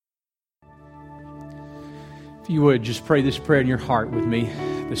If you would, just pray this prayer in your heart with me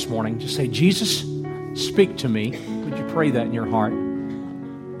this morning. Just say, Jesus, speak to me. Would you pray that in your heart?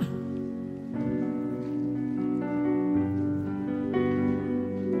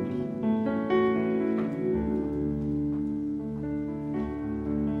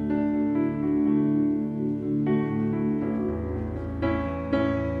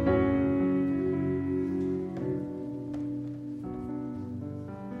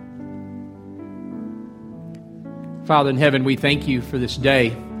 Father in heaven, we thank you for this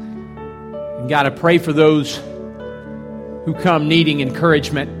day. And God, I pray for those who come needing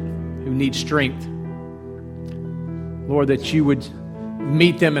encouragement, who need strength. Lord, that you would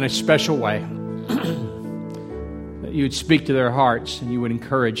meet them in a special way. That you would speak to their hearts and you would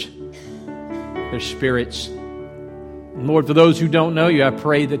encourage their spirits. And Lord, for those who don't know you, I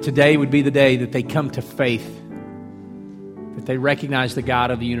pray that today would be the day that they come to faith. That they recognize the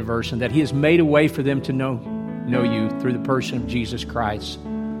God of the universe and that He has made a way for them to know you through the person of Jesus Christ.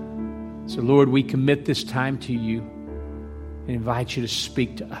 So Lord, we commit this time to you and invite you to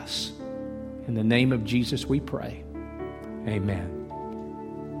speak to us. In the name of Jesus we pray. Amen.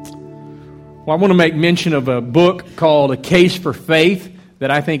 Well, I want to make mention of a book called A Case for Faith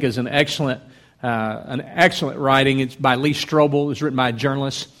that I think is an excellent writing. It's by Lee Strobel. It's written by a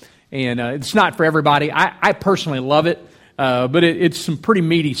journalist. And it's not for everybody. I personally love it. But it's some pretty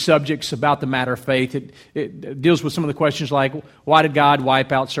meaty subjects about the matter of faith. It deals with some of the questions like, why did God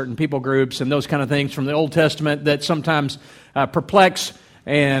wipe out certain people groups and those kind of things from the Old Testament that sometimes perplex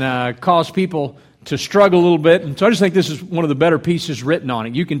and cause people to struggle a little bit. And so I just think this is one of the better pieces written on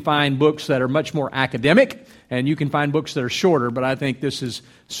it. You can find books that are much more academic, and you can find books that are shorter, but I think this is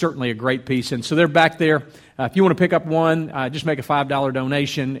certainly a great piece. And so they're back there. If you want to pick up one, just make a $5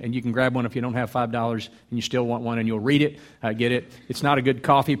 donation, and you can grab one if you don't have $5 and you still want one, and you'll read it, get it. It's not a good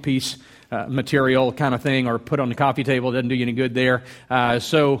coffee piece material kind of thing, or put on the coffee table. It doesn't do you any good there.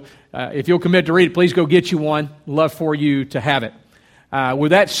 So if you'll commit to read it, please go get you one. Love for you to have it.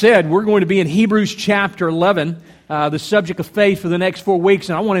 With that said, we're going to be in Hebrews chapter 11, the subject of faith for the next 4 weeks,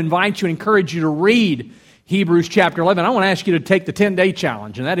 and I want to invite you and encourage you to read Hebrews chapter 11. I want to ask you to take the 10-day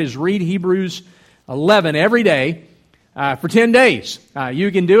challenge, and that is read Hebrews 11 every day for 10 days. You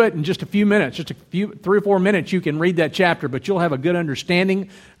can do it in just a few minutes, 3 or 4 minutes you can read that chapter, but you'll have a good understanding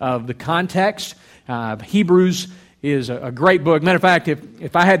of the context. Hebrews is a great book. Matter of fact,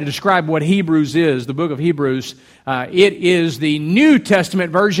 if I had to describe what Hebrews is, the book of Hebrews, it is the New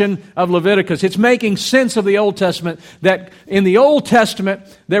Testament version of Leviticus. It's making sense of the Old Testament, that in the Old Testament,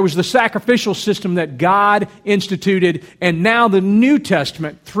 there was the sacrificial system that God instituted, and now the New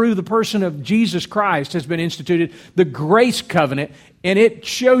Testament, through the person of Jesus Christ, has been instituted, the grace covenant, and it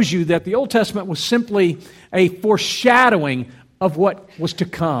shows you that the Old Testament was simply a foreshadowing of what was to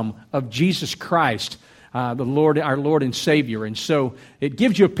come, of Jesus Christ, the Lord, our Lord and Savior. And so it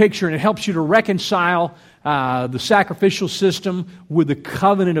gives you a picture and it helps you to reconcile the sacrificial system with the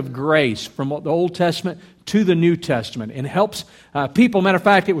covenant of grace from the Old Testament to the New Testament, and helps people. Matter of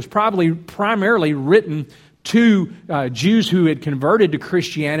fact, it was probably primarily written to Jews who had converted to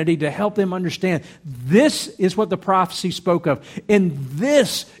Christianity to help them understand this is what the prophecy spoke of, and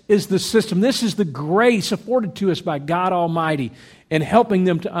this is the system, this is the grace afforded to us by God Almighty, and helping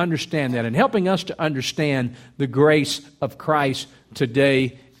them to understand that, and helping us to understand the grace of Christ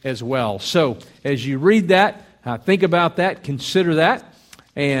today as well. So, as you read that, think about that, consider that,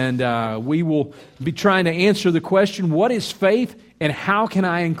 and we will be trying to answer the question, what is faith and how can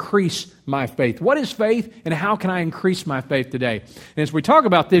I increase my faith? What is faith and how can I increase my faith today? And as we talk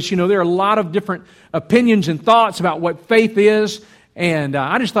about this, there are a lot of different opinions and thoughts about what faith is. And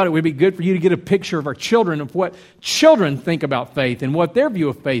I just thought it would be good for you to get a picture of our children, of what children think about faith and what their view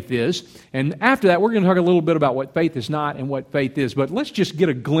of faith is. And after that, we're going to talk a little bit about what faith is not and what faith is. But let's just get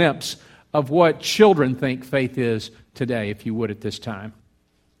a glimpse of what children think faith is today, if you would, at this time.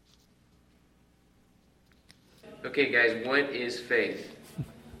 Okay, guys, what is faith?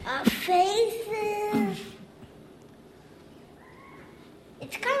 Faith is...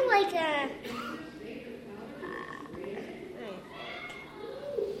 It's kind of like a...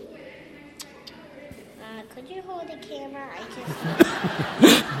 could you hold the camera?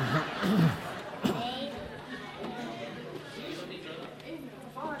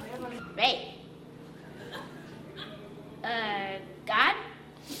 Faith. God?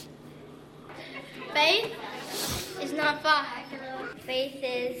 Faith is not fact. Faith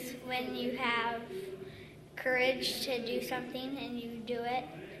is when you have courage to do something and you do it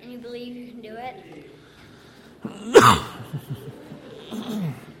and you believe you can do it.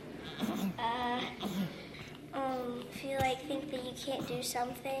 If you think that you can't do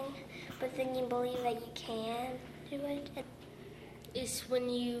something, but then you believe that you can do it. Is when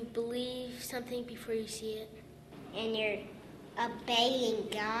you believe something before you see it. And you're obeying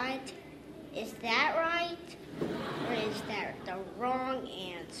God. Is that right? Or is that the wrong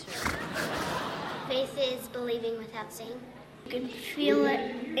answer? Faith is believing without seeing. You can feel it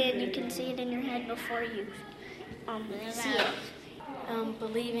and you can see it in your head before you see it.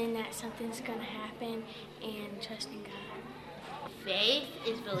 Believing that something's going to happen and trusting God. Faith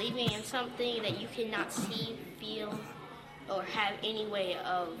is believing in something that you cannot see, feel, or have any way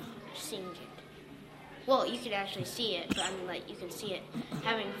of seeing it. Well, you can actually see it, but I mean, like, you can see it.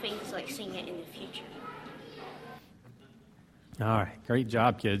 Having faith is like seeing it in the future. All right, great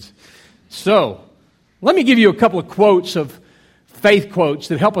job, kids. So, let me give you a couple of quotes of faith quotes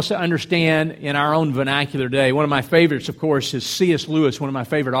that help us to understand in our own vernacular today. One of my favorites, of course, is C.S. Lewis, one of my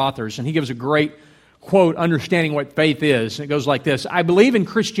favorite authors, and he gives a great quote understanding what faith is. And it goes like this: I believe in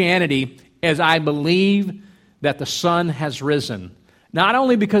Christianity as I believe that the sun has risen, not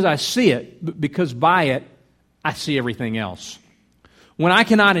only because I see it, but because by it I see everything else. When I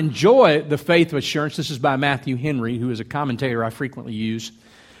cannot enjoy the faith of assurance, this is by Matthew Henry, who is a commentator I frequently use.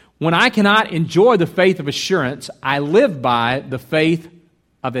 When I cannot enjoy the faith of assurance, I live by the faith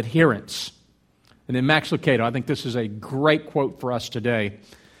of adherence. And then Max Lucado, I think this is a great quote for us today.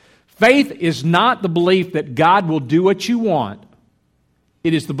 Faith is not the belief that God will do what you want.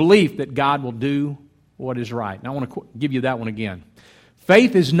 It is the belief that God will do what is right. And I want to give you that one again.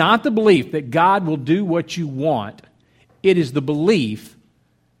 Faith is not the belief that God will do what you want. It is the belief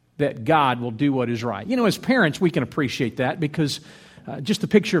that God will do what is right. You know, as parents, we can appreciate that because just the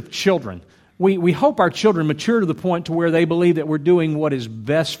picture of children. We hope our children mature to the point to where they believe that we're doing what is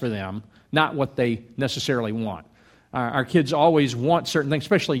best for them, not what they necessarily want. Our kids always want certain things,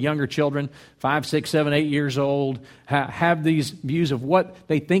 especially younger children, 5, 6, 7, 8 years old, have these views of what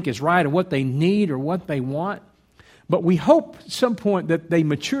they think is right or what they need or what they want. But we hope at some point that they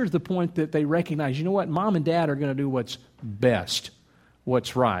mature to the point that they recognize, you know what, mom and dad are going to do what's best,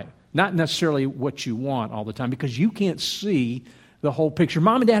 what's right. Not necessarily what you want all the time, because you can't see the whole picture.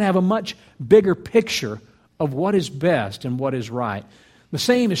 Mom and dad have a much bigger picture of what is best and what is right. The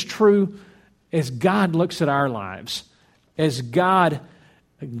same is true as God looks at our lives, as God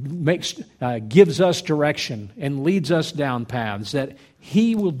gives us direction and leads us down paths, that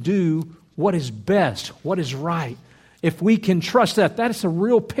He will do what is best, what is right. If we can trust that, that is a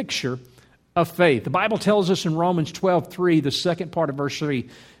real picture of faith. The Bible tells us in Romans 12:3, the second part of verse 3,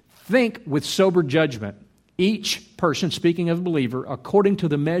 think with sober judgment, each person, speaking of a believer, according to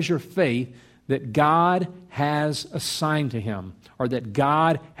the measure of faith that God has assigned to him, or that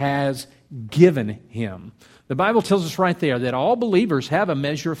God has given him. The Bible tells us right there that all believers have a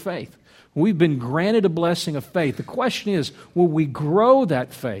measure of faith. We've been granted a blessing of faith. The question is, will we grow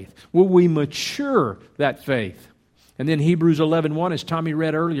that faith? Will we mature that faith? And then Hebrews 11:1, as Tommy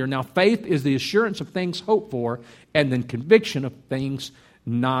read earlier, now faith is the assurance of things hoped for, and then conviction of things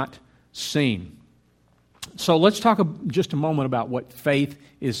not seen. So let's talk just a moment about what faith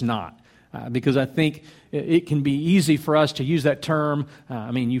is not. Because I think it can be easy for us to use that term.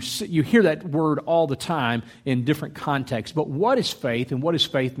 You hear that word all the time in different contexts. But what is faith and what is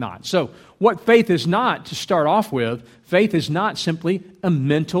faith not? So what faith is not, to start off with, faith is not simply a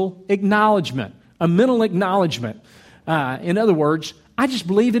mental acknowledgement. A mental acknowledgement. In other words, I just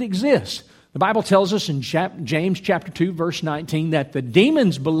believe it exists. The Bible tells us in James chapter 2, verse 19, that the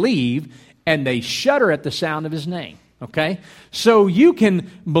demons believe and they shudder at the sound of His name. Okay? So you can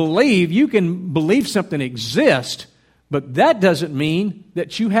believe something exists, but that doesn't mean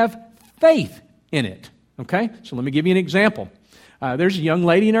that you have faith in it. Okay? So let me give you an example. There's a young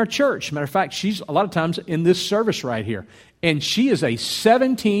lady in our church. Matter of fact, she's a lot of times in this service right here. And she is a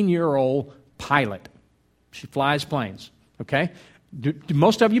 17-year-old pilot. She flies planes. Okay? Do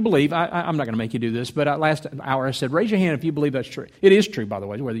most of you believe, I'm not going to make you do this, but last hour I said, raise your hand if you believe that's true. It is true, by the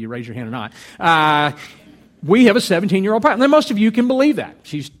way, whether you raise your hand or not. We have a 17-year-old pilot. Now, most of you can believe that.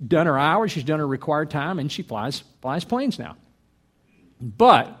 She's done her hours, she's done her required time, and she flies planes now.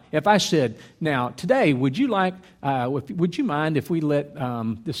 But if I said, now, today, would you mind if we let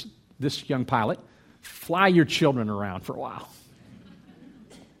this young pilot fly your children around for a while?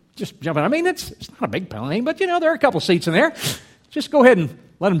 Just jump in. I mean, it's not a big plane, but, there are a couple seats in there. Just go ahead and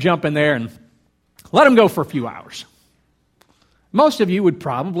let them jump in there and let them go for a few hours. Most of you would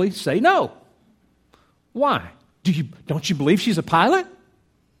probably say no. Why? Don't you believe she's a pilot?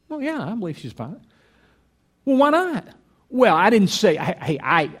 Well, yeah, I believe she's a pilot. Well, why not? Well, I didn't say, hey,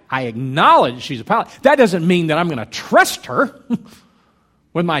 I acknowledge she's a pilot. That doesn't mean that I'm going to trust her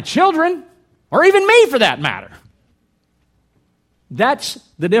with my children, or even me for that matter. That's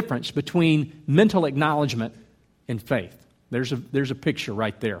the difference between mental acknowledgement and faith. There's a picture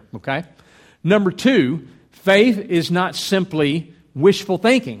right there, okay? Number 2, faith is not simply wishful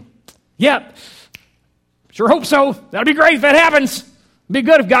thinking. Yep, sure hope so. That'll be great if that happens. Be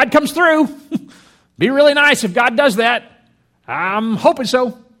good if God comes through. Be really nice if God does that. I'm hoping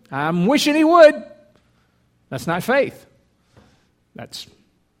so. I'm wishing He would. That's not faith. That's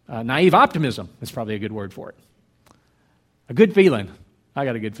naive optimism. That's probably a good word for it. A good feeling. I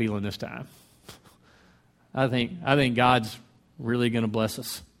got a good feeling this time. I think God's really going to bless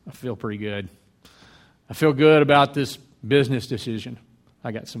us. I feel pretty good. I feel good about this business decision.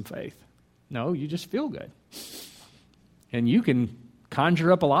 I got some faith. No, you just feel good. And you can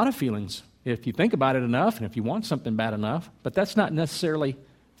conjure up a lot of feelings if you think about it enough and if you want something bad enough, but that's not necessarily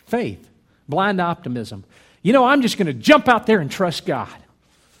faith. Blind optimism. I'm just going to jump out there and trust God.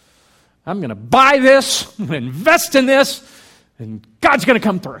 I'm going to buy this, I'm going to invest in this, and God's going to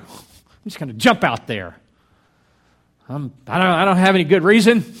come through. I'm just going to jump out there. I don't have any good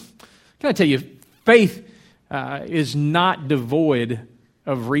reason. Can I tell you, faith is not devoid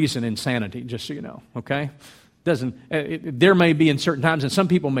of reason and sanity, just so you know, okay? There may be in certain times, and some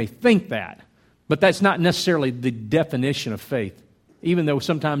people may think that, but that's not necessarily the definition of faith, even though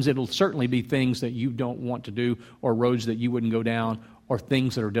sometimes it'll certainly be things that you don't want to do or roads that you wouldn't go down or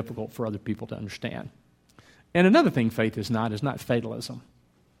things that are difficult for other people to understand. And another thing faith is not fatalism.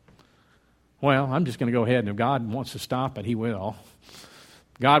 Well, I'm just going to go ahead, and if God wants to stop it, He will.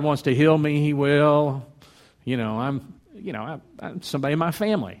 God wants to heal me, He will. I'm somebody in my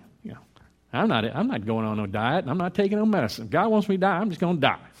family. I'm not going on no diet, and I'm not taking no medicine. If God wants me to die, I'm just going to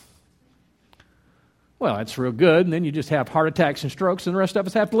die. Well, that's real good, and then you just have heart attacks and strokes, and the rest of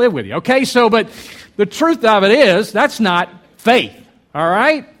us have to live with you. Okay, but the truth of it is, that's not faith, all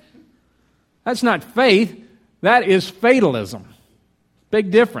right? That's not faith. That is fatalism.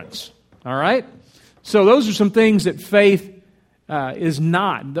 Big difference, all right? So those are some things that faith is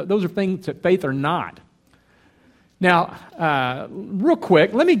not. Those are things that faith are not. Now, real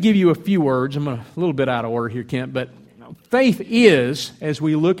quick, let me give you a few words. I'm a little bit out of order here, Kent, but faith is, as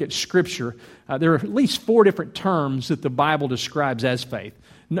we look at Scripture, there are at least 4 different terms that the Bible describes as faith.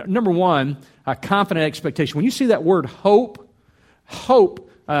 Number 1, confident expectation. When you see that word hope,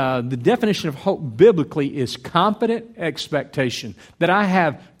 the definition of hope biblically is confident expectation, that I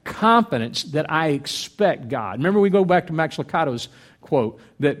have confidence that I expect God. Remember, we go back to Max Lucado's quote,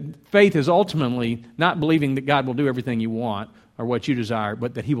 that faith is ultimately not believing that God will do everything you want or what you desire,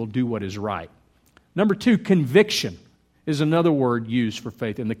 but that He will do what is right. Number 2, conviction is another word used for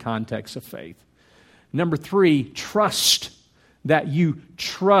faith in the context of faith. Number 3, trust, that you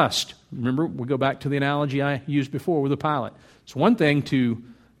trust. Remember, we go back to the analogy I used before with the pilot. It's one thing to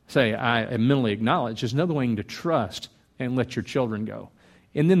say, I mentally acknowledge. There's another thing to trust and let your children go.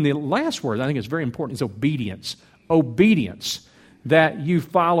 And then the last word I think is very important is obedience. Obedience, that you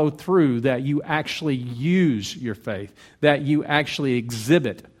follow through, that you actually use your faith, that you actually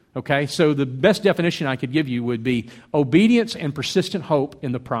exhibit. Okay, so the best definition I could give you would be obedience and persistent hope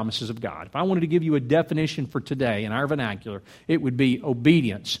in the promises of God. If I wanted to give you a definition for today in our vernacular, it would be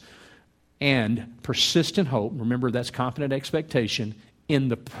obedience and persistent hope. Remember, that's confident expectation in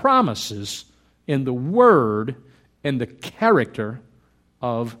the promises, in the Word, and the character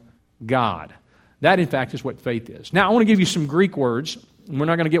of God. That, in fact, is what faith is. Now, I want to give you some Greek words. We're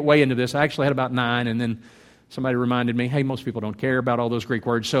not going to get way into this. I actually had about 9, and then somebody reminded me, hey, most people don't care about all those Greek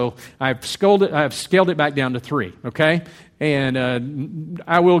words, so I've scaled it back down to 3, okay? And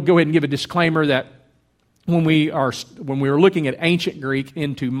I will go ahead and give a disclaimer that when we are looking at ancient Greek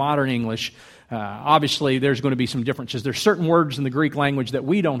into modern English, obviously there's going to be some differences. There's certain words in the Greek language that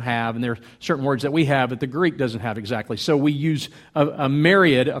we don't have, and there are certain words that we have that the Greek doesn't have exactly. So we use a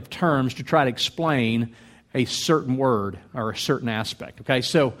myriad of terms to try to explain a certain word or a certain aspect, okay?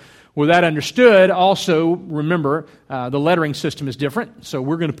 So with that understood, also remember the lettering system is different, so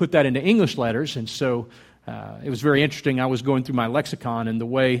we're going to put that into English letters, and so it was very interesting. I was going through my lexicon, and the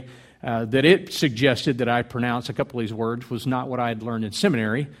way that it suggested that I pronounce a couple of these words was not what I had learned in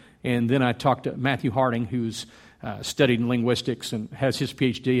seminary, and then I talked to Matthew Harding, who's studied in linguistics and has his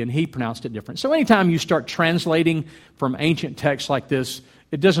PhD, and he pronounced it different. So anytime you start translating from ancient texts like this,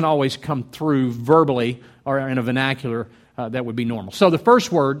 it doesn't always come through verbally or in a vernacular that would be normal. So the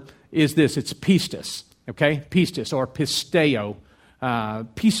first word is this, it's pistis, okay? Pistis or pisteo,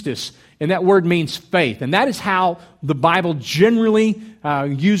 pistis, and that word means faith. And that is how the Bible generally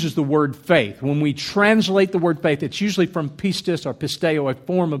uses the word faith. When we translate the word faith, it's usually from pistis or pisteo, a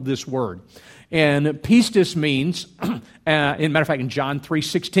form of this word. And pistis means, in matter of fact, in John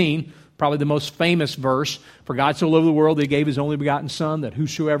 3:16, probably the most famous verse. For God so loved the world that he gave his only begotten Son, that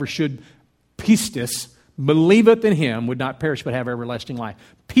whosoever should pistis, believeth in him, would not perish but have everlasting life.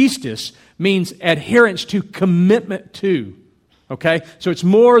 Pistis means adherence to, commitment to. Okay? So it's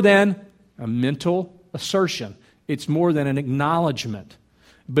more than a mental assertion. It's more than an acknowledgement.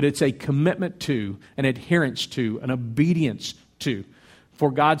 But it's a commitment to, an adherence to, an obedience to. For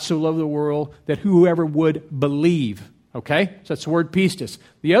God so loved the world that whoever would believe. Okay? So that's the word pistis.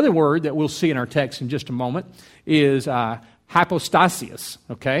 The other word that we'll see in our text in just a moment is hypostasias.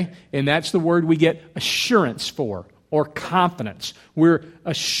 Okay? And that's the word we get assurance for, or confidence. We're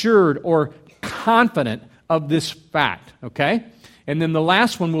assured or confident of this fact. Okay? And then the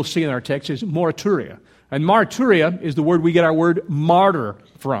last one we'll see in our text is marturia. And marturia is the word we get our word martyr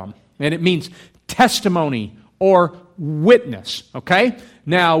from. And it means testimony or witness. Okay?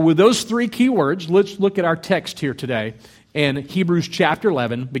 Now, with those three key words, let's look at our text here today in Hebrews chapter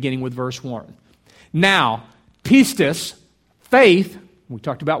 11, beginning with verse 1. Now, pistis, faith, we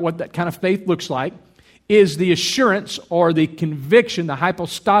talked about what that kind of faith looks like, is the assurance or the conviction, the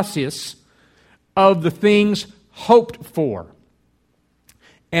hypostasis of the things hoped for,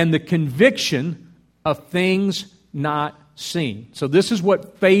 and the conviction of things not seen. So this is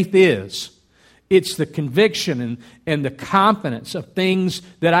what faith is. It's the conviction and the confidence of things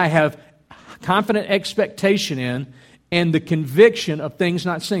that I have confident expectation in, and the conviction of things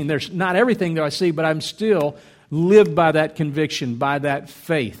not seen. There's not everything that I see, but I'm still lived by that conviction, by that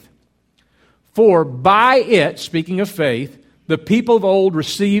faith. For by it, speaking of faith, the people of old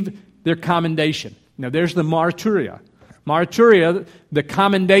received their commendation. Now there's the marturia. Marturia, the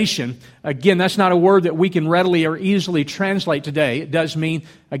commendation, again, that's not a word that we can readily or easily translate today. It does mean,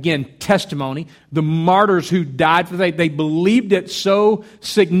 again, testimony. The martyrs who died for faith, they believed it so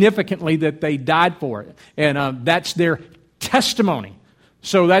significantly that they died for it. And that's their testimony.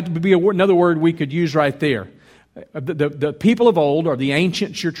 So that would be another word we could use right there. The people of old, or the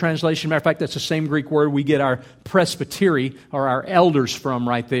ancients, your translation, matter of fact, that's the same Greek word we get our presbytery, or our elders from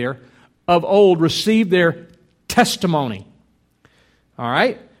right there, of old received their testimony. All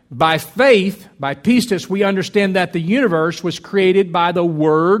right? By faith, by pistis, we understand that the universe was created by the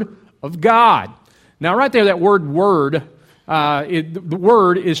Word of God. Now, right there, that word, the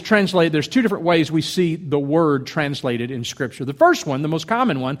word is translated, there's two different ways we see the word translated in Scripture. The first one, the most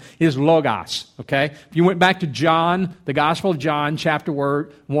common one, is logos, okay? If you went back to John, the Gospel of John, chapter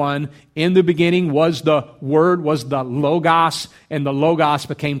 1, in the beginning was the Word, was the logos, and the logos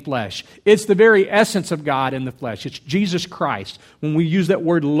became flesh. It's the very essence of God in the flesh. It's Jesus Christ. When we use that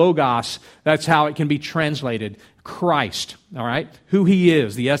word logos, that's how it can be translated. Christ, all right? Who He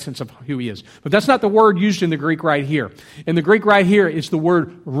is, the essence of who He is. But that's not the word used in the Greek right here. In the Greek right here, it's the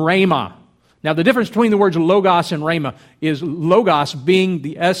word rhema. Now, the difference between the words logos and rhema is logos being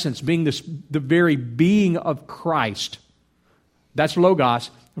the essence, being the very being of Christ. That's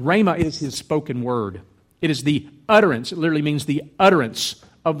logos. Rhema is His spoken word. It is the utterance. It literally means the utterance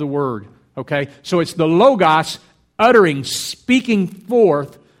of the word, okay? So it's the logos uttering, speaking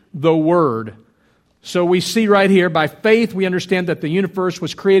forth the word. So we see right here, by faith, we understand that the universe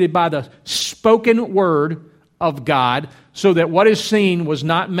was created by the spoken word of God, so that what is seen was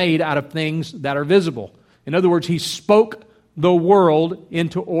not made out of things that are visible. In other words, He spoke the world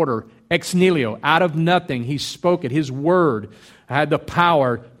into order. Ex nihilo, out of nothing, He spoke it. His word had the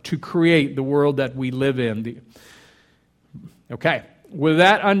power to create the world that we live in. Okay, with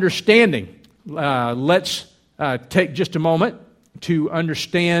that understanding, let's take just a moment to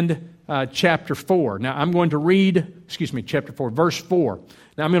understand chapter 4. Now, I'm going to read, chapter 4, verse 4.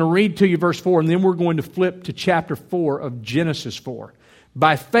 Now, I'm going to read to you verse 4, and then we're going to flip to chapter 4 of Genesis 4.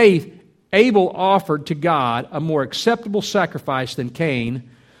 By faith, Abel offered to God a more acceptable sacrifice than Cain,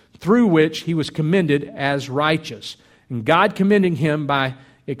 through which he was commended as righteous. And God commending him by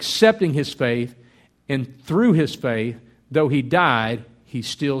accepting his faith, and through his faith, though he died, he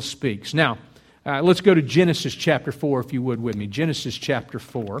still speaks. Now, let's go to Genesis chapter 4, if you would with me. Genesis chapter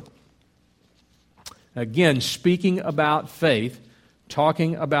 4. Again, speaking about faith,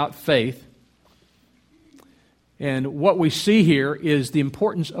 talking about faith. And what we see here is the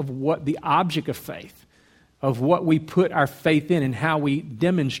importance of what the object of faith, of what we put our faith in and how we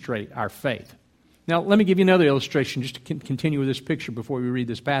demonstrate our faith. Now, let me give you another illustration just to continue with this picture before we read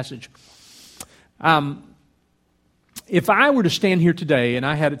this passage. If I were to stand here today and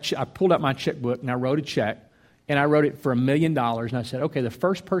I pulled out my checkbook and I wrote a check, and I wrote it for $1 million, and I said, okay, the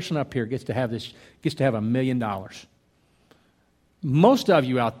first person up here gets to have $1 million. Most of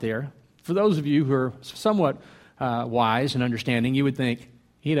you out there, for those of you who are somewhat wise and understanding, you would think,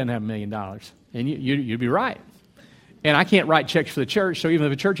 he doesn't have $1 million. And you'd be right. And I can't write checks for the church, so even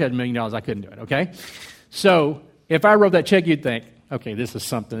if the church had $1 million, I couldn't do it, okay? So if I wrote that check, you'd think, okay, this is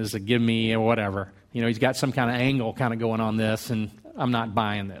something, this is a give me or whatever. You know, he's got some kind of angle kind of going on this, and I'm not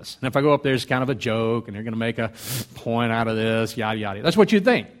buying this. And if I go up there, it's kind of a joke, and they're going to make a point out of this, yada, yada. That's what you'd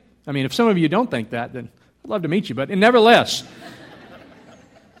think. I mean, if some of you don't think that, then I'd love to meet you, but nevertheless.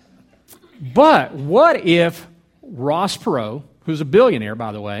 But what if Ross Perot, who's a billionaire,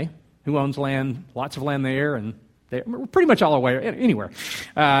 by the way, who owns land, lots of land there, and pretty much all the way, anywhere.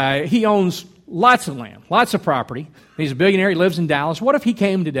 He owns lots of land, lots of property. He's a billionaire. He lives in Dallas. What if he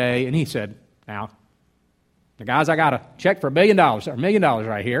came today and he said, now, the guys, I got a check for $1 billion, or $1 million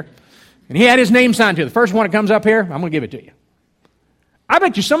right here. And he had his name signed to it. The first one that comes up here, I'm going to give it to you. I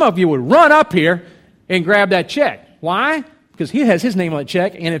bet you some of you would run up here and grab that check. Why? Because he has his name on that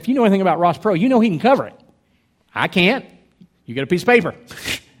check, and if you know anything about Ross Perot, you know he can cover it. I can't. You get a piece of paper.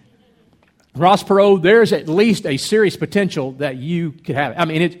 Ross Perot, there's at least a serious potential that you could have. I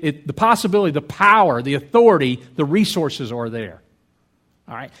mean, the possibility, the power, the authority, the resources are there.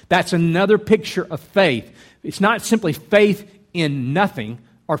 All right? That's another picture of faith. It's not simply faith in nothing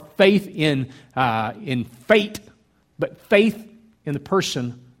or faith in fate, but faith in the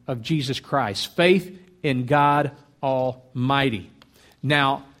person of Jesus Christ. Faith in God Almighty.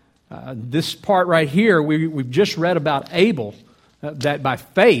 Now, this part right here, we've just read about Abel, that by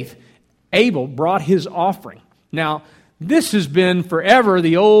faith, Abel brought his offering. Now, this has been forever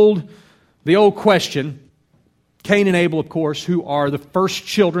the old question. Cain and Abel, of course, who are the first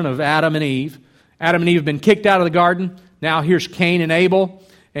children of Adam and Eve. Adam and Eve have been kicked out of the garden. Now here's Cain and Abel.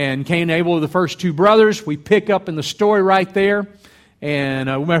 And Cain and Abel are the first two brothers. We pick up in the story right there.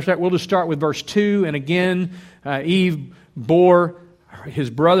 And we'll just start with verse 2. And again, Eve bore his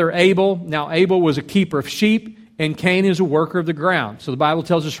brother Abel. Now Abel was a keeper of sheep, and Cain is a worker of the ground. So the Bible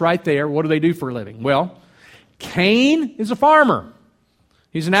tells us right there, what do they do for a living? Well, Cain is a farmer.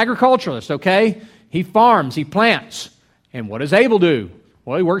 He's an agriculturalist, okay? He farms, he plants. And what does Abel do?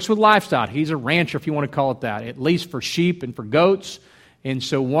 Well, he works with livestock. He's a rancher, if you want to call it that, at least for sheep and for goats. And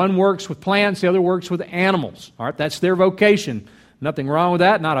so one works with plants, the other works with animals. All right, that's their vocation. Nothing wrong with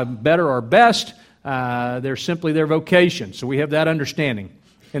that, not a better or best. They're simply their vocation. So we have that understanding.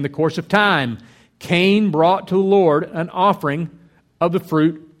 In the course of time, Cain brought to the Lord an offering of the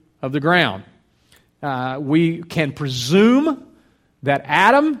fruit of the ground. We can presume that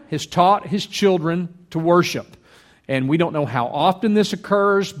Adam has taught his children to worship. And we don't know how often this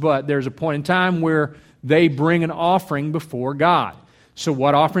occurs, but there's a point in time where they bring an offering before God. So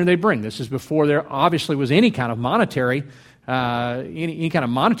what offering do they bring? This is before there obviously was any kind of monetary any kind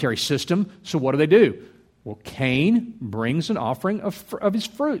of monetary system. So what do? Well, Cain brings an offering of his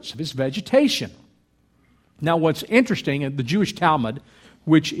fruits, of his vegetation. Now, what's interesting, the Jewish Talmud,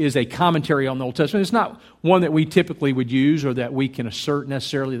 which is a commentary on the Old Testament, it's not one that we typically would use or that we can assert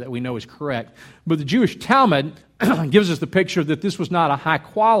necessarily that we know is correct, but the Jewish Talmud gives us the picture that this was not a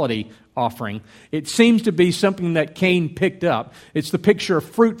high-quality offering. It seems to be something that Cain picked up. It's the picture of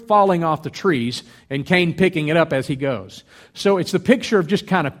fruit falling off the trees and Cain picking it up as he goes. So it's the picture of just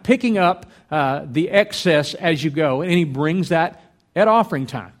kind of picking up the excess as you go, and he brings that at offering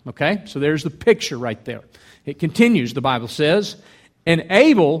time. Okay? So there's the picture right there. It continues, the Bible says, and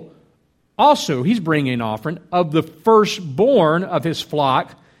Abel also, he's bringing an offering of the firstborn of his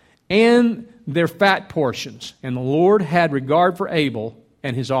flock and their fat portions. And the Lord had regard for Abel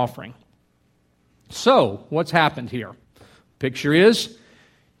and his offering. So, what's happened here? Picture is,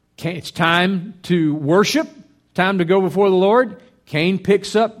 it's time to worship, time to go before the Lord. Cain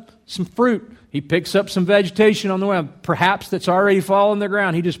picks up some fruit. He picks up some vegetation on the way. Perhaps that's already fallen on the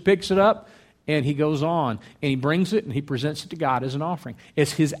ground. He just picks it up and he goes on. And he brings it and he presents it to God as an offering.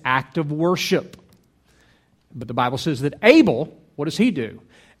 It's his act of worship. But the Bible says that Abel, what does he do?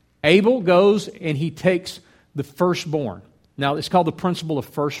 Abel goes and he takes the firstborn. Now, it's called the principle of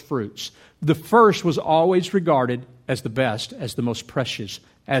first fruits. The first was always regarded as the best, as the most precious,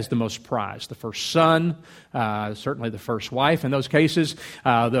 as the most prized. The first son, certainly the first wife in those cases,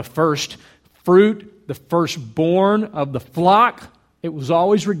 the first fruit, the firstborn of the flock, it was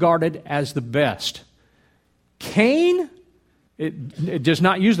always regarded as the best. Cain, it does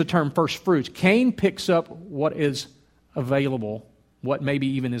not use the term first fruits. Cain picks up what is available, what maybe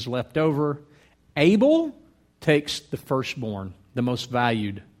even is left over. Abel takes the firstborn, the most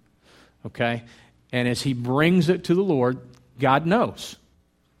valued. Okay? And as he brings it to the Lord, God knows.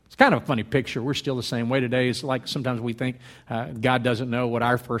 It's kind of a funny picture. We're still the same way today. It's like sometimes we think God doesn't know what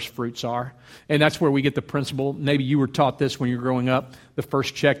our first fruits are. And that's where we get the principle. Maybe you were taught this when you were growing up. The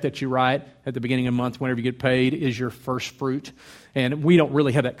first check that you write at the beginning of the month, whenever you get paid, is your first fruit. And we don't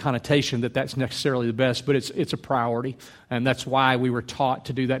really have that connotation that that's necessarily the best, but it's a priority. And that's why we were taught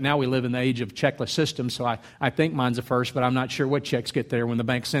to do that. Now we live in the age of checklist systems, so I think mine's the first, but I'm not sure what checks get there when the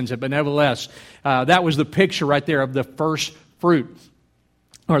bank sends it. But nevertheless, that was the picture right there of the first fruit,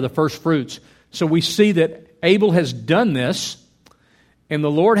 or the first fruits. So we see that Abel has done this, and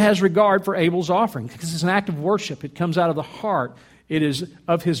the Lord has regard for Abel's offering because it's an act of worship. It comes out of the heart. It is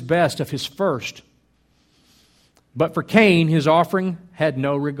of his best, of his first. But for Cain, his offering had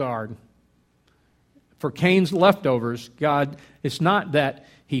no regard. For Cain's leftovers, God, it's not that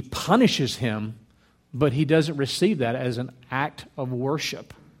he punishes him, but he doesn't receive that as an act of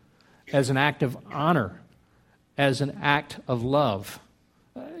worship, as an act of honor, as an act of love.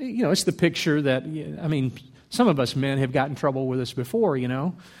 It's the picture that, some of us men have gotten in trouble with this before,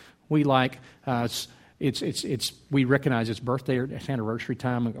 We like, we recognize it's birthday or it's anniversary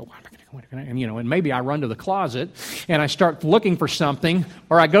time and go, and maybe I run to the closet and I start looking for something,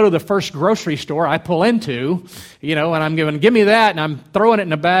 or I go to the first grocery store I pull into, and I'm give me that, and I'm throwing it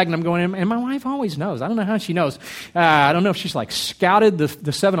in a bag, and I'm going, and my wife always knows. I don't know how she knows. I don't know if she's like scouted the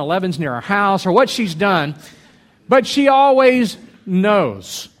 7-Elevens near our house or what she's done, but she always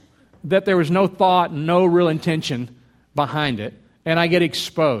knows that there was no thought, no real intention behind it, and I get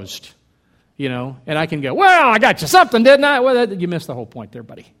exposed, and I can go, well, I got you something, didn't I? Well, you missed the whole point there,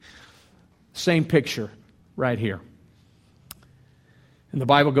 buddy. Same picture right here. And the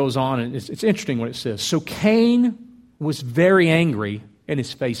Bible goes on, and it's interesting what it says. So Cain was very angry, and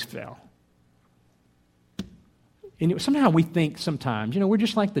his face fell. And somehow we think sometimes, we're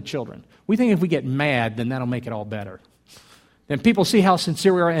just like the children. We think if we get mad, then that'll make it all better. Then people see how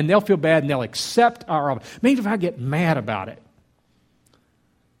sincere we are, and they'll feel bad, and they'll accept our offer. Maybe if I get mad about it.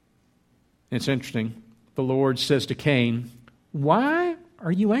 It's interesting. The Lord says to Cain, why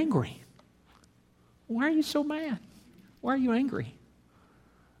are you angry? Why are you so mad? Why are you angry?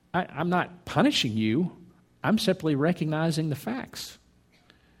 I'm not punishing you. I'm simply recognizing the facts.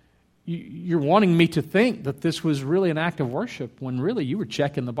 You're wanting me to think that this was really an act of worship when really you were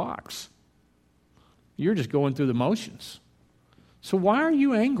checking the box. You're just going through the motions. So why are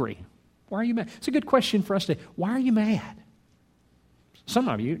you angry? Why are you mad? It's a good question for us today. Why are you mad? Some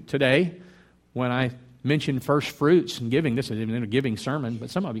of you today, when I mention first fruits and giving, this isn't a giving sermon,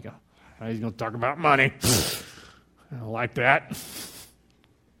 but some of you go, oh, he's going to talk about money. I don't like that.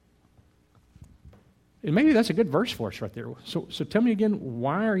 And maybe that's a good verse for us right there. So tell me again,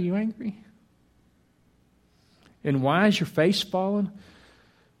 why are you angry? And why is your face fallen?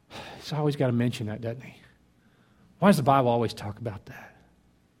 He's always got to mention that, doesn't he? Why does the Bible always talk about that?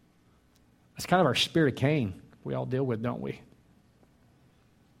 That's kind of our spirit of Cain we all deal with, don't we?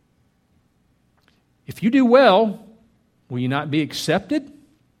 If you do well, will you not be accepted?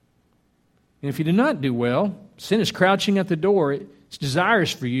 And if you do not do well, sin is crouching at the door. Its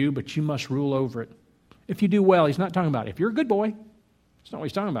desires for you, but you must rule over it. If you do well, he's not talking about if you're a good boy. That's not what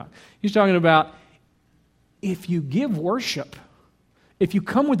he's talking about. He's talking about if you give worship, if you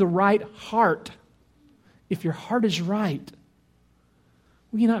come with the right heart, if your heart is right,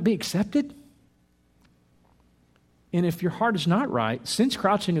 will you not be accepted? And if your heart is not right, sin's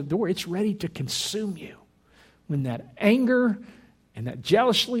crouching at the door, it's ready to consume you. When that anger and that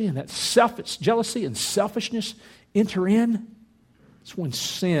jealousy and that jealousy and selfishness enter in, it's when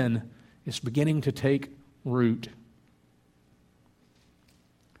sin is beginning to take root.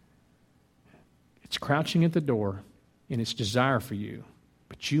 It's crouching at the door in its desire for you,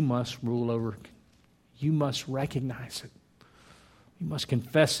 but you must rule over it. You must recognize it. You must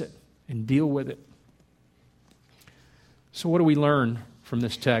confess it and deal with it. So what do we learn from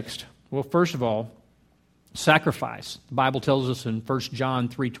this text? Well, first of all, sacrifice. The Bible tells us in 1 John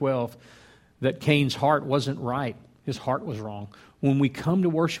 3:12 that Cain's heart wasn't right. His heart was wrong. When we come to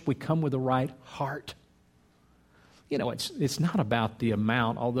worship, we come with the right heart. It's not about the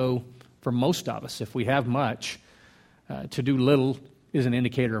amount, although for most of us, if we have much, to do little is an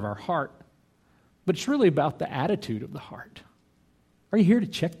indicator of our heart. But it's really about the attitude of the heart. Are you here to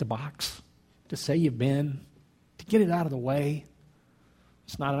check the box? To say you've been? To get it out of the way?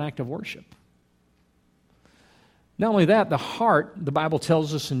 It's not an act of worship. Not only that, the heart, the Bible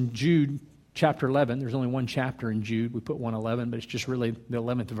tells us in Jude chapter 11, there's only one chapter in Jude. We put 1:11, but it's just really the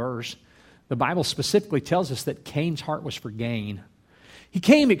 11th verse. The Bible specifically tells us that Cain's heart was for gain. He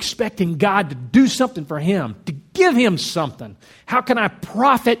came expecting God to do something for him, to give him something. How can I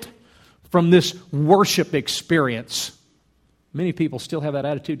profit from this worship experience? Many people still have that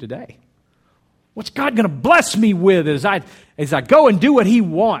attitude today. What's God going to bless me with as I go and do what He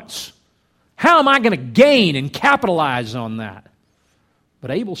wants? How am I going to gain and capitalize on that?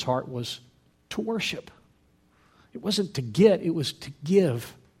 But Abel's heart was to worship. It wasn't to get, it was to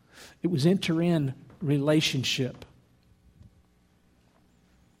give. It was enter in relationship.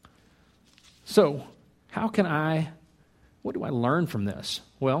 So, what do I learn from this?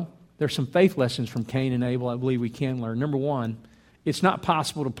 Well, there's some faith lessons from Cain and Abel I believe we can learn. Number one, it's not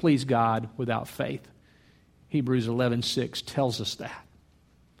possible to please God without faith. Hebrews 11:6 tells us that.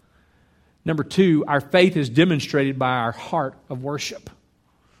 Number two, our faith is demonstrated by our heart of worship.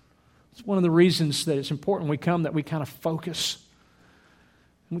 It's one of the reasons that it's important when we come that we kind of focus.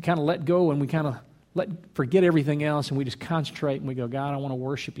 And we kind of let go and we kind of forget everything else and we just concentrate and we go, God, I want to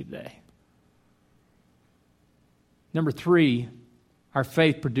worship you today. Number three, our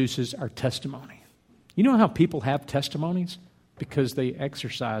faith produces our testimony. You know how people have testimonies? Because they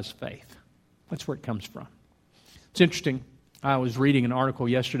exercise faith. That's where it comes from. It's interesting. I was reading an article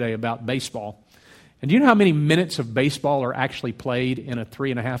yesterday about baseball. And do you know how many minutes of baseball are actually played in a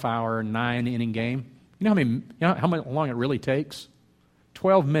 3.5-hour, 9-inning game? You know how long it really takes?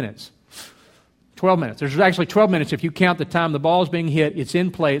 12 minutes. 12 minutes. There's actually 12 minutes if you count the time the ball is being hit, it's in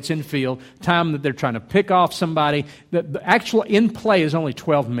play, it's in field, time that they're trying to pick off somebody. The actual in play is only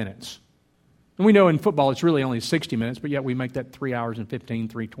 12 minutes. And we know in football it's really only 60 minutes, but yet we make that 3 hours and 15,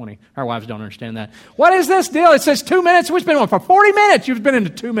 3:20. Our wives don't understand that. What is this deal? It says 2 minutes. We've been on for 40 minutes. You've been in a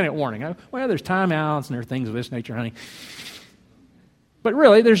 2-minute warning. Well, there's timeouts and there are things of this nature, honey. But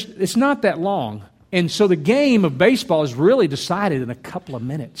really, it's not that long. And so the game of baseball is really decided in a couple of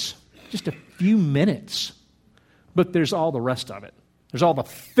minutes. Just a few minutes. But there's all the rest of it. There's all the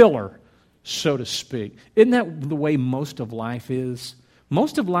filler, so to speak. Isn't that the way most of life is?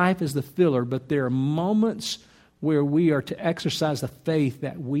 Most of life is the filler, but there are moments where we are to exercise the faith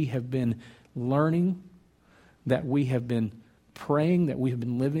that we have been learning, that we have been praying, that we have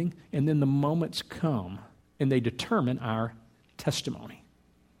been living, and then the moments come and they determine our testimony.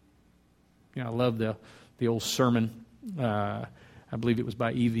 You know, I love the old sermon. I believe it was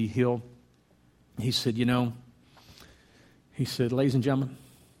by E.V. Hill. He said, ladies and gentlemen,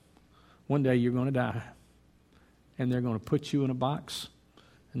 one day you're going to die, and they're going to put you in a box,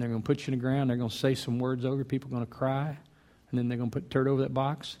 and they're going to put you in the ground, they're going to say some words over, people are going to cry, and then they're going to put dirt over that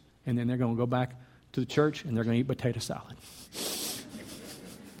box, and then they're going to go back to the church, and they're going to eat potato salad.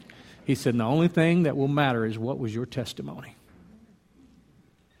 He said, the only thing that will matter is what was your testimony.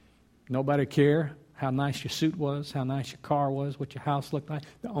 Nobody care how nice your suit was, how nice your car was, what your house looked like.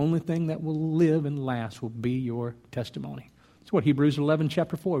 The only thing that will live and last will be your testimony. That's what Hebrews 11,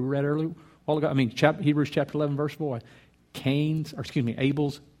 chapter 4, we read earlier, all ago. Hebrews chapter 11, verse 4.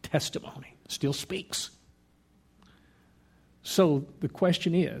 Abel's testimony still speaks. So the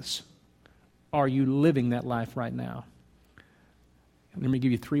question is, are you living that life right now? Let me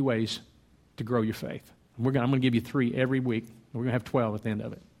give you 3 ways to grow your faith. I'm going to give you 3 every week. We're going to have 12 at the end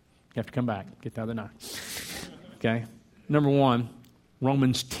of it. You have to come back, get the other 9. Okay? Number 1,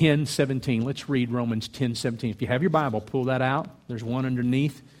 Romans 10:17. Let's read Romans 10:17. If you have your Bible, pull that out. There's one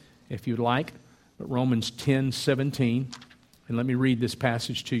underneath if you'd like. But Romans 10:17. And let me read this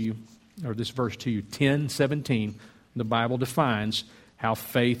passage to you, or this verse to you. 10:17. The Bible defines how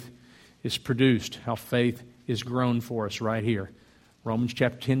faith is produced, how faith is grown for us right here. Romans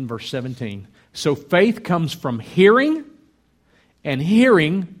chapter 10, verse 17. So faith comes from hearing, and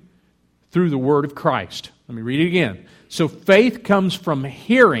hearing through the word of Christ. Let me read it again. So faith comes from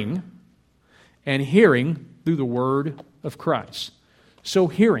hearing, and hearing through the word of Christ. So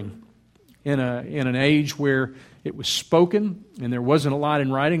hearing, in an age where it was spoken and there wasn't a lot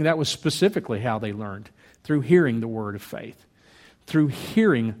in writing, that was specifically how they learned, through hearing the word of faith, through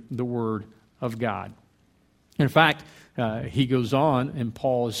hearing the word of God. In fact, he goes on, and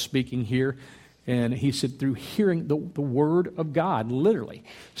Paul is speaking here, and he said through hearing the word of God, literally.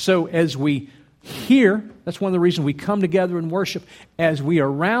 So as we hear, that's one of the reasons we come together and worship, as we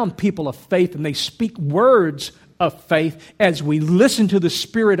are around people of faith and they speak words of faith, as we listen to the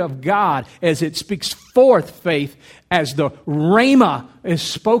Spirit of God, as it speaks forth faith, as the rhema is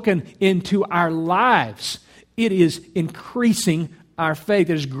spoken into our lives, it is increasing our faith.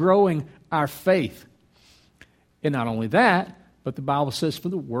 It is growing our faith. And not only that, but the Bible says for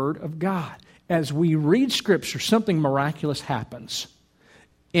the Word of God. As we read Scripture, something miraculous happens.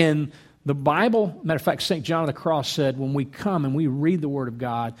 In the Bible, matter of fact, St. John of the Cross said, when we come and we read the Word of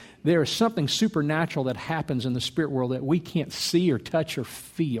God, there is something supernatural that happens in the spirit world that we can't see or touch or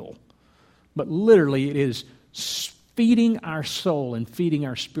feel. But literally, it is feeding our soul and feeding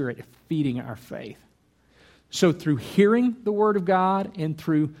our spirit, feeding our faith. So through hearing the Word of God and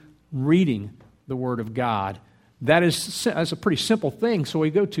through reading the Word of God, that's a pretty simple thing. So we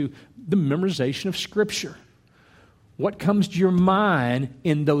go to the memorization of Scripture. What comes to your mind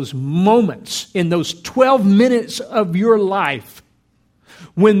in those moments, in those 12 minutes of your life,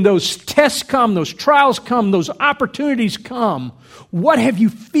 when those tests come, those trials come, those opportunities come? What have you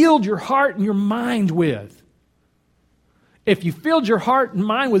filled your heart and your mind with? If you filled your heart and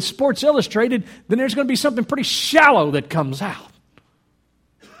mind with Sports Illustrated, then there's going to be something pretty shallow that comes out.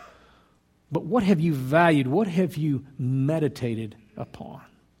 But what have you valued? What have you meditated upon?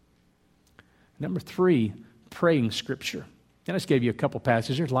 Number 3, praying Scripture. I just gave you a couple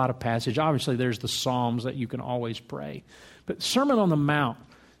passages. There's a lot of passages. Obviously, there's the Psalms that you can always pray. But Sermon on the Mount,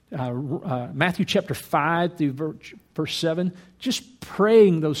 Matthew chapter 5 through verse 7, just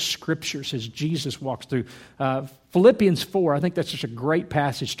praying those Scriptures as Jesus walks through. Philippians 4, I think that's just a great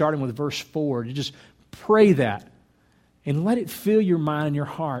passage, starting with verse 4. To just pray that and let it fill your mind and your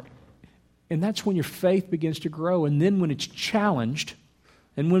heart. And that's when your faith begins to grow. And then when it's challenged,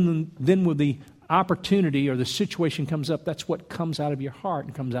 and then when the opportunity or the situation comes up, that's what comes out of your heart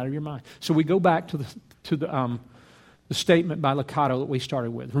and comes out of your mind. So we go back to the statement by Licato that we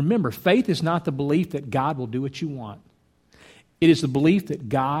started with. Remember, faith is not the belief that God will do what you want. It is the belief that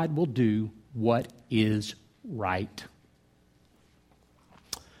God will do what is right.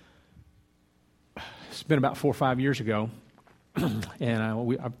 It's been about 4 or 5 years ago, and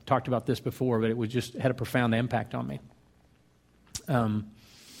I've talked about this before, but it had a profound impact on me.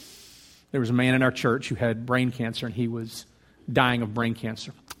 There was a man in our church who had brain cancer, and he was dying of brain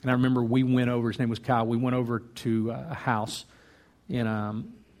cancer. And I remember we went over, his name was Kyle, we went over to a house in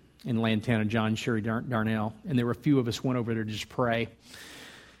Lantana, John Sherry Darnell, and there were a few of us went over there to just pray.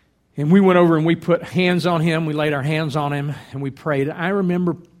 And we went over and we put hands on him, we laid our hands on him, and we prayed. I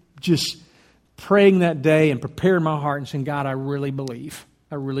remember just praying that day and preparing my heart and saying, God, I really believe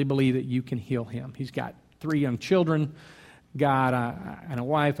that you can heal him. He's got 3 young children, God, and a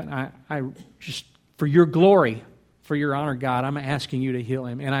wife, and I just, for your glory, for your honor, God, I'm asking you to heal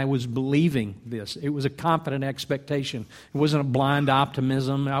him. And I was believing this. It was a confident expectation. It wasn't a blind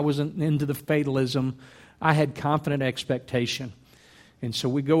optimism. I wasn't into the fatalism. I had confident expectation. And so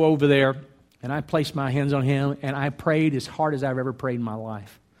we go over there, and I placed my hands on him, and I prayed as hard as I've ever prayed in my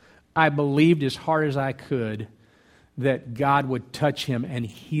life. I believed as hard as I could that God would touch him and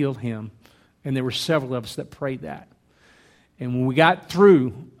heal him. And there were several of us that prayed that. And when we got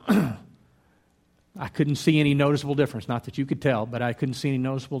through, I couldn't see any noticeable difference. Not that you could tell, but I couldn't see any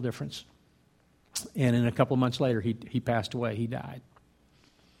noticeable difference. And then a couple of months later, he passed away. He died.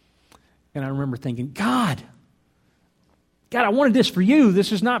 And I remember thinking, God, I wanted this for you.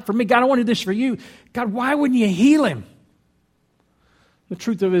 This is not for me. God, I wanted this for you. God, why wouldn't you heal him? The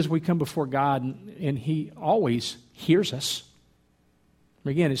truth of it is we come before God, and he always hears us.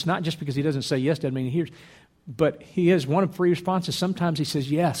 Again, it's not just because he doesn't say yes doesn't mean he hears. But he has one of 3 responses. Sometimes he says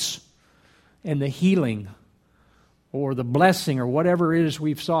yes, and the healing or the blessing or whatever it is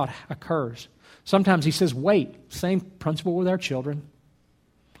we've sought occurs. Sometimes he says wait. Same principle with our children.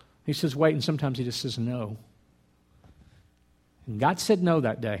 He says wait, and sometimes he just says no. And God said no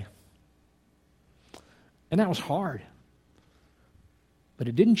that day. And that was hard. But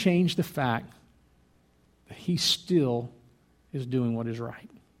it didn't change the fact that he still is doing what is right.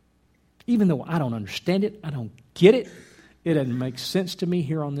 Even though I don't understand it, I don't get it, it doesn't make sense to me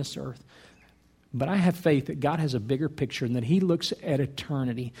here on this earth. But I have faith that God has a bigger picture and that he looks at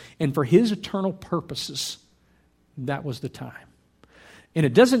eternity. And for his eternal purposes, that was the time. And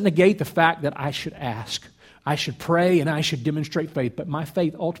it doesn't negate the fact that I should ask. I should pray and I should demonstrate faith. But my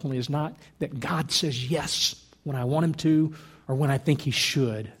faith ultimately is not that God says yes when I want him to or when I think he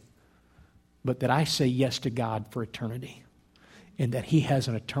should, but that I say yes to God for eternity. And that he has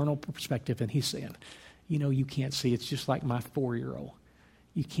an eternal perspective, and he's saying, you know, you can't see. It's just like my 4-year-old.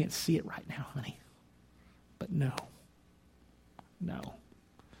 You can't see it right now, honey. But no.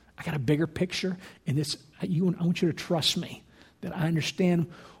 I got a bigger picture, and I want you to trust me that I understand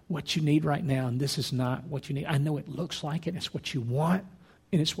what you need right now, and this is not what you need. I know it looks like it. It's what you want,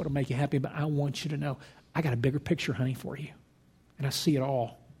 and it's what will make you happy, but I want you to know I got a bigger picture, honey, for you. And I see it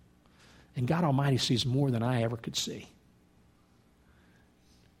all. And God Almighty sees more than I ever could see.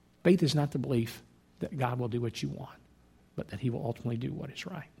 Faith is not the belief that God will do what you want, but that he will ultimately do what is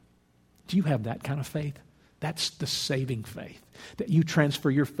right. Do you have that kind of faith? That's the saving faith. That you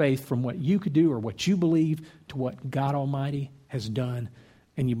transfer your faith from what you could do or what you believe to what God Almighty has done,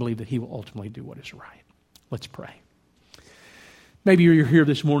 and you believe that he will ultimately do what is right. Let's pray. Maybe you're here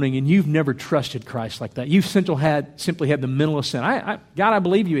this morning and you've never trusted Christ like that. You've simply had the mental assent. God, I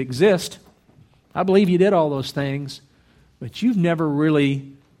believe you exist. I believe you did all those things, but you've never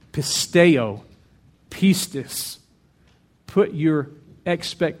really pisteo, pistis, put your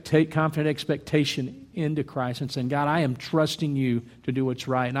confident expectation into Christ and saying, God, I am trusting you to do what's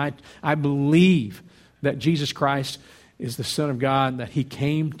right. And I believe that Jesus Christ is the Son of God, and that He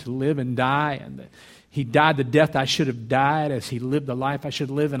came to live and die, and that He died the death I should have died as He lived the life I should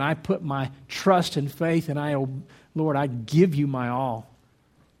live. And I put my trust and faith, and Lord, I give you my all.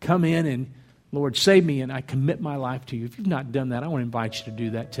 Come in and, Lord, save me, and I commit my life to you. If you've not done that, I want to invite you to do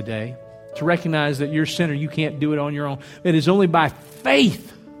that today. To recognize that you're a sinner, you can't do it on your own. It is only by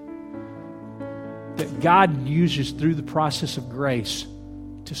faith that God uses through the process of grace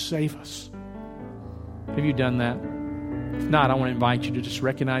to save us. Have you done that? If not, I want to invite you to just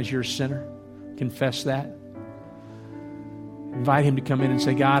recognize you're a sinner. Confess that. Invite Him to come in and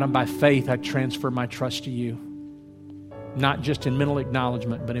say, God, by faith, I transfer my trust to you. Not just in mental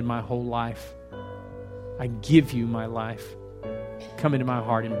acknowledgement, but in my whole life. I give you my life. Come into my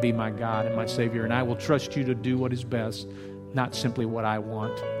heart and be my God and my Savior, and I will trust you to do what is best, not simply what I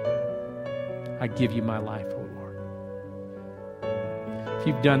want. I give you my life, oh Lord. If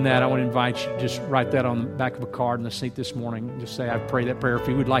you've done that, I want to invite you to just write that on the back of a card in the seat this morning. Just say, I've prayed that prayer. If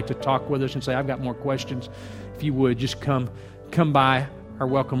you would like to talk with us and say, I've got more questions, if you would, just come by our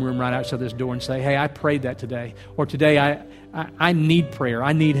welcome room right outside this door and say, hey, I prayed that today. Or today, I need prayer.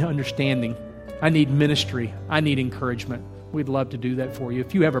 I need understanding. I need ministry. I need encouragement. We'd love to do that for you.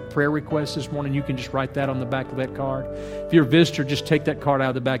 If you have a prayer request this morning, you can just write that on the back of that card. If you're a visitor, just take that card out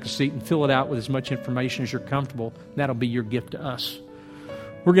of the back of the seat and fill it out with as much information as you're comfortable. That'll be your gift to us.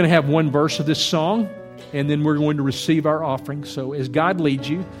 We're going to have one verse of this song, and then we're going to receive our offering. So as God leads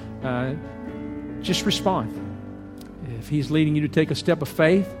you, just respond. If He's leading you to take a step of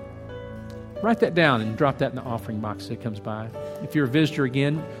faith, write that down and drop that in the offering box that comes by. If you're a visitor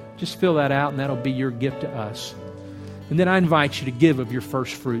again, just fill that out, and that'll be your gift to us. And then I invite you to give of your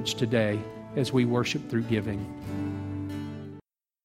first fruits today as we worship through giving.